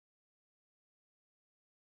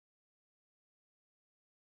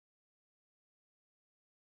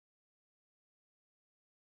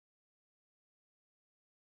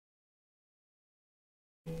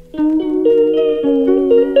Hi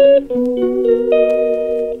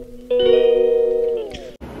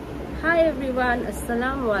everyone,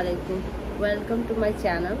 আসসালামু আলাইকুম, welcome to my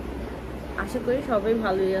channel. আশা করি সবাই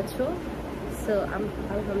ভালোই আছো। সো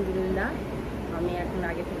আলহামদুলিল্লাহ আমি এখন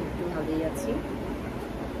আগে থেকে একটু ভালোই আছি।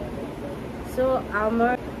 সো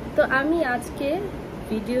আমি আজকে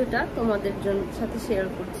ভিডিওটা তোমাদের সাথে শেয়ার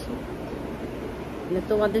করছি, মানে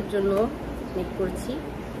তোমাদের জন্য মেক করছি।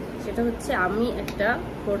 সেটা হচ্ছে আমি একটা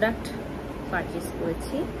প্রোডাক্ট পারচেজ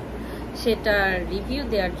করেছি, সেটা রিভিউ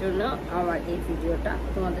দেওয়ার জন্য আমার এই ভিডিওটা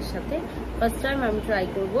তোমাদের সাথে। ফার্স্ট টাইম আমি ট্রাই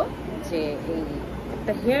করব যে এই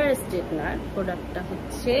একটা হেয়ার স্ট্রেটনার, প্রোডাক্টটা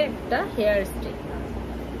হচ্ছে একটা হেয়ার স্ট্রেটনার।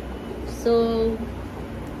 সো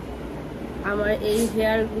আমার এই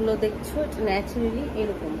হেয়ারগুলো দেখছো, এটা ন্যাচারালি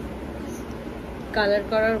এরকম কালার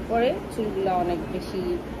করার পরে চুলগুলো অনেক বেশি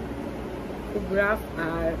খুব রাফ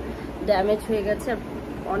আর ড্যামেজ হয়ে গেছে,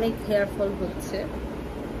 অনেক হেয়ার ফল হচ্ছে।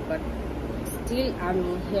 বাট স্টিল আমি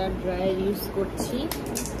হেয়ার ড্রায়ার ইউজ করছি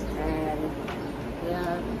অ্যান্ড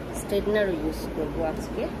হেয়ার স্ট্রেটনারও ইউজ করবো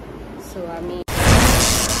আজকে। সো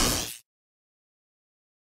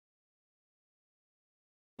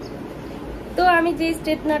আমি যে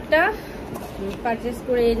স্ট্রেটনারটা পারচেজ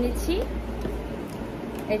করে এনেছি,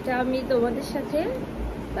 এটা আমি তোমাদের সাথে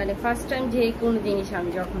মানে ফার্স্ট টাইম যে কোনো জিনিস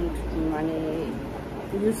আমি যখন মানে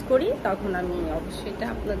ইউজ করি তখন আমি অবশ্যই এটা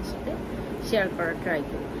আপনাদের সাথে শেয়ার করার ট্রাই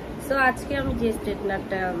করি। সো আজকে আমি যে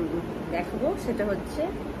স্ট্রেটনারটা দেখাবো সেটা হচ্ছে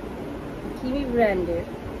কিমি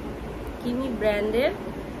ব্র্যান্ডের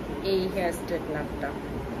এই হেয়ার স্ট্রেটনারটা।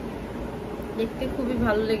 দেখতে খুবই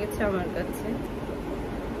ভালো লেগেছে আমার কাছে।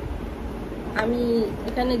 আমি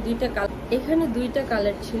এখানে দুইটা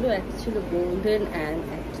কালার ছিল, একটা ছিল গোল্ডেন অ্যান্ড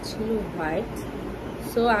একটা ছিল হোয়াইট।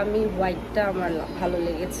 সো আমি হোয়াইটটা আমার ভালো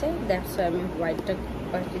লেগেছে, দ্যাটস ওয়াই আমি হোয়াইটটা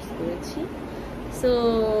পারচেজ করেছি। সো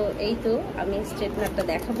এই তো আমি স্ট্রেটনারটা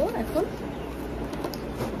দেখাবো এখন।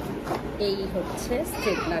 এই হচ্ছে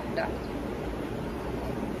স্ট্রেটনারটা,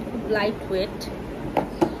 লাইট ওয়েট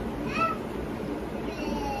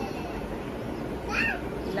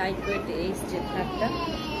এই স্ট্রেটনারটা।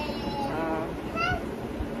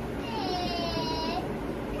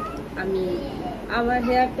 আমার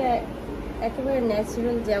হেয়ারটা একেবারে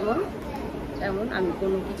ন্যাচারাল, যেমন আমি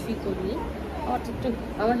কোনো কিছুই করিনি।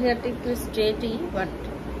 আমার হেয়ারটা একটু স্ট্রেটই, বাট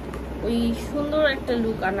ওই সুন্দর একটা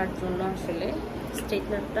লুক আনার জন্য আসলে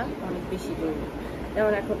স্ট্রেটনারটা অনেক বেশি জরুরি।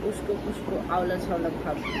 যেমন এখন উস্কো আওলা ঝাওলা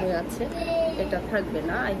ভাব হয়ে আছে, এটা থাকবে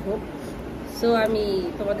না আই হোপ। সো আমি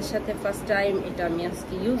তোমাদের সাথে ফার্স্ট টাইম এটা আমি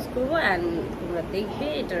আজকে ইউজ করবো অ্যান্ড তোমরা দেখবে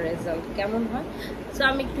এটার রেজাল্ট কেমন হয়। সো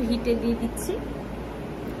আমি একটু হিটে দিয়ে দিচ্ছি,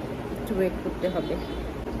 একটু ওয়েট করতে হবে।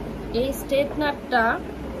 এই স্ট্রেটনারটা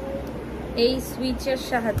এই সুইচের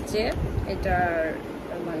সাহায্যে এটার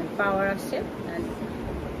মানে পাওয়ার আসে।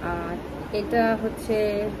 আর এটা হচ্ছে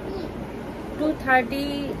 230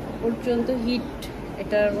 পর্যন্ত হিট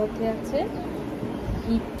এটার মধ্যে আছে।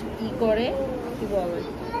 হিট করে কি বলে,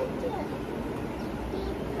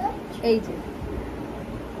 এই যে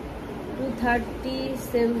 230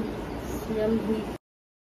 সেলসিয়াস হিট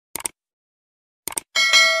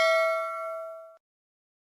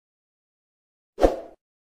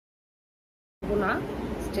না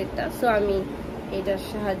স্ট্রেটটা। সো আমি এটার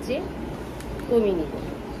সাহায্যে কমিয়ে নিব।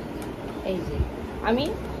 এই যে আমি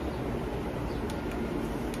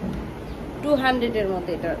 200 এর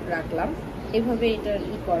মধ্যে এটা রাখলাম, এভাবে এটা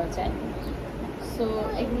করা যায়। সো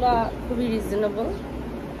এগুলা খুবই রিজনেবল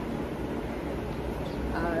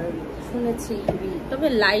আর শুনেছি খুবই, তবে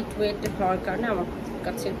লাইট ওয়েট হওয়ার কারণে আমার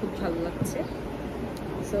কাছে খুব ভালো লাগছে।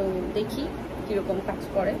 সো দেখি কিরকম কাজ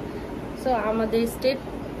করে। সো আমাদের স্ট্রেট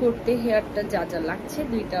করতে হেয়ারটা যা যা লাগছে,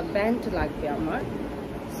 দুইটা ব্যান্ড লাগবে আমার।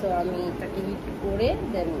 সো আমি এটাকে হিট করে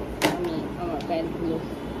দেন আমি আমার ব্যান্ডগুলো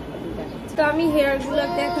দেখাচ্ছি। তো আমি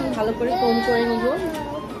হেয়ারগুলোকে এখন ভালো করে কম করে নিব,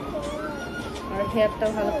 আর হেয়ারটা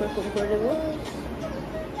ভালো করে কম করে নেব।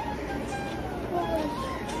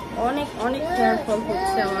 অনেক হেয়ার ফল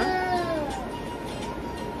হচ্ছে আমার।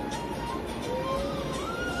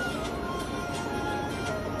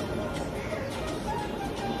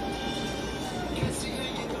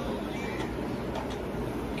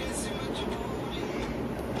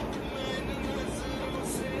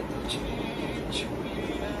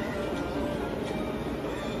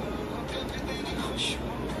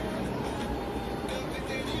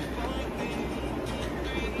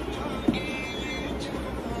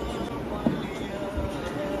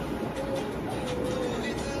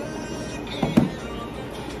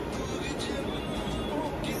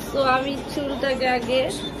 তো আমি চুলটাকে আগে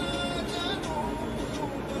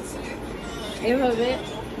এভাবে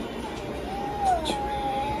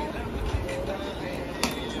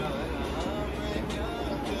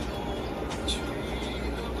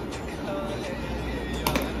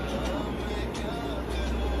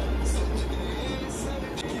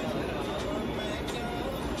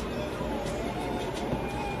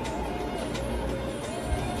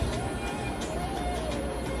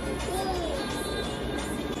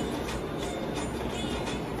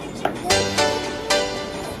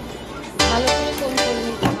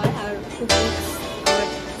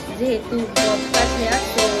যেহেতু বদকাট হেয়ার,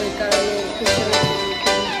 তো এই কারণে ছোট।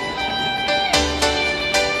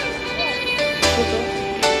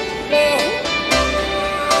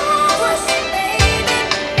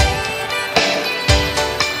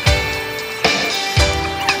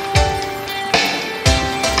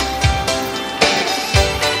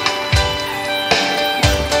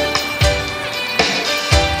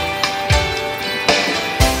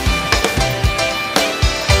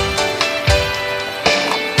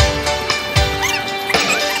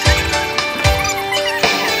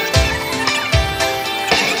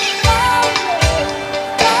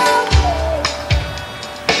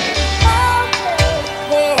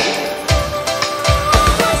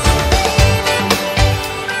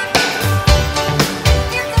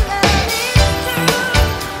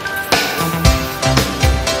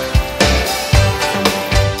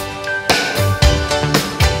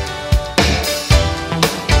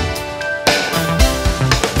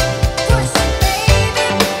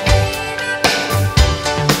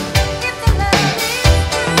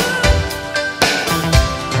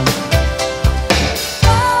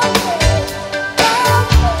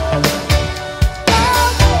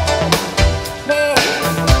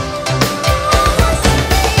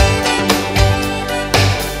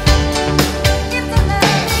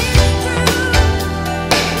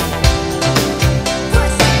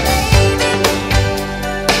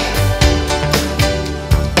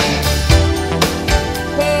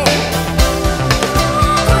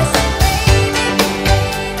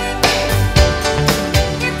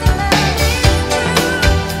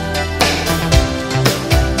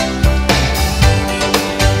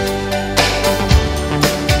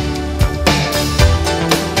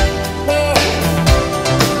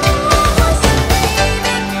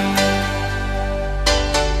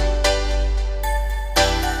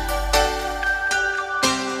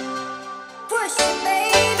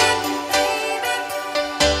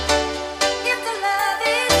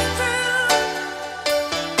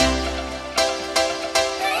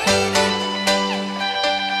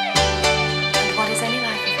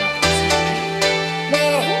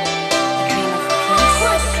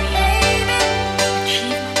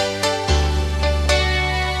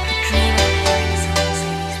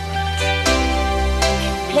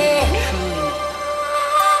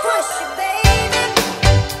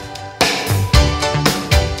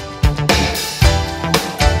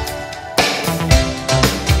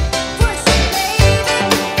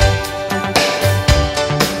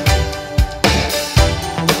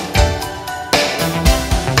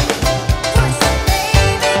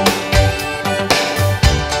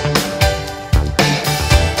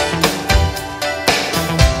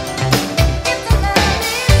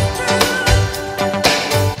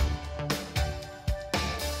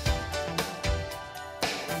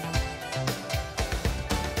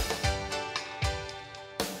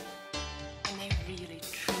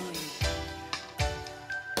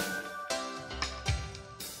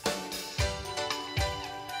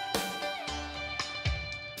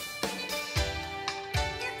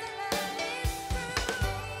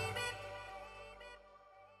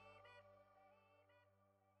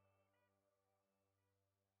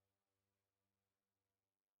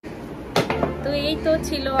 তো এই তো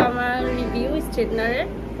ছিল আমার রিভিউ স্ট্রেটনারের।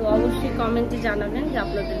 তো অবশ্যই কমেন্টে জানাবেন যে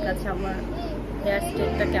আপনাদের কাছে আমার হেয়ার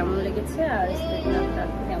স্ট্রেটটা কেমন লেগেছে আর স্ট্রেটনারটা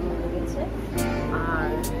কেমন লেগেছে। আর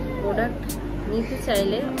প্রোডাক্ট নিতে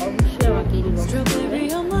চাইলে অবশ্যই আমাকে ইনবক্স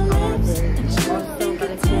করবেন আমাদের অসম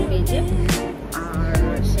কালেকশন পেজে, আর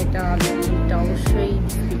সেটা লিঙ্কটা অবশ্যই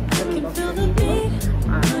ডিসক্রিপশন বক্সে দিব।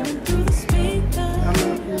 আর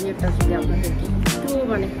আমার ভিডিওটা যদি আপনাদেরকে একটু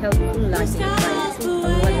মানে হেল্পফুল লাগে,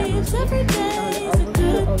 ভালো লাগে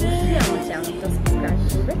তাহলে অবশ্যই আমার চ্যানেলটা সাবস্ক্রাইব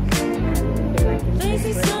করবেন, বেল আইকন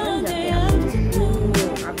প্রেস করে দেবেন যাতে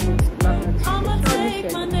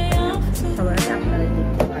সবার আগে আপনারা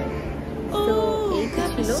দেখতে পারেন। তো এই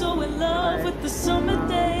ছিল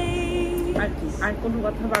আর কোনো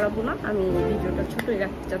কথা বাড়াবো না, আমি ভিডিওটা ছোটই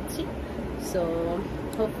রাখতে চাচ্ছি। সো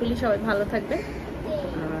হোপফুলি সবাই ভালো থাকবেন,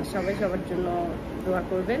 সবাই সবার জন্য দোয়া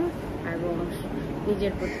করবেন এবং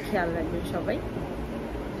নিজের প্রতি খেয়াল রাখবেন সবাই।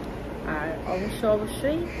 আর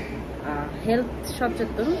অবশ্যই হেলথ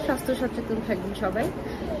সচেতন, স্বাস্থ্য সচেতন থাকবেন সবাই।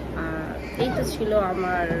 আর এই তো ছিল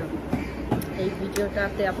আমার এই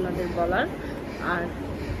ভিডিওটাতে আপনাদের বলার। আর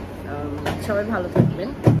সবাই ভালো থাকবেন।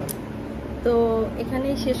 তো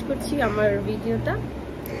এখানেই শেষ করছি আমার ভিডিওটা।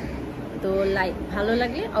 তো ভালো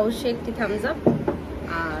লাগলে অবশ্যই একটি Thums up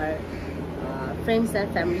R friends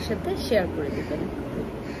and ফ্যামিলির সাথে শেয়ার করে দেবেন।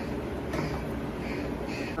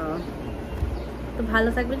 তো ভালো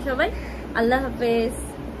থাকবেন সবাই, আল্লাহ হাফেজ,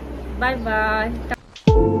 বাই বাই।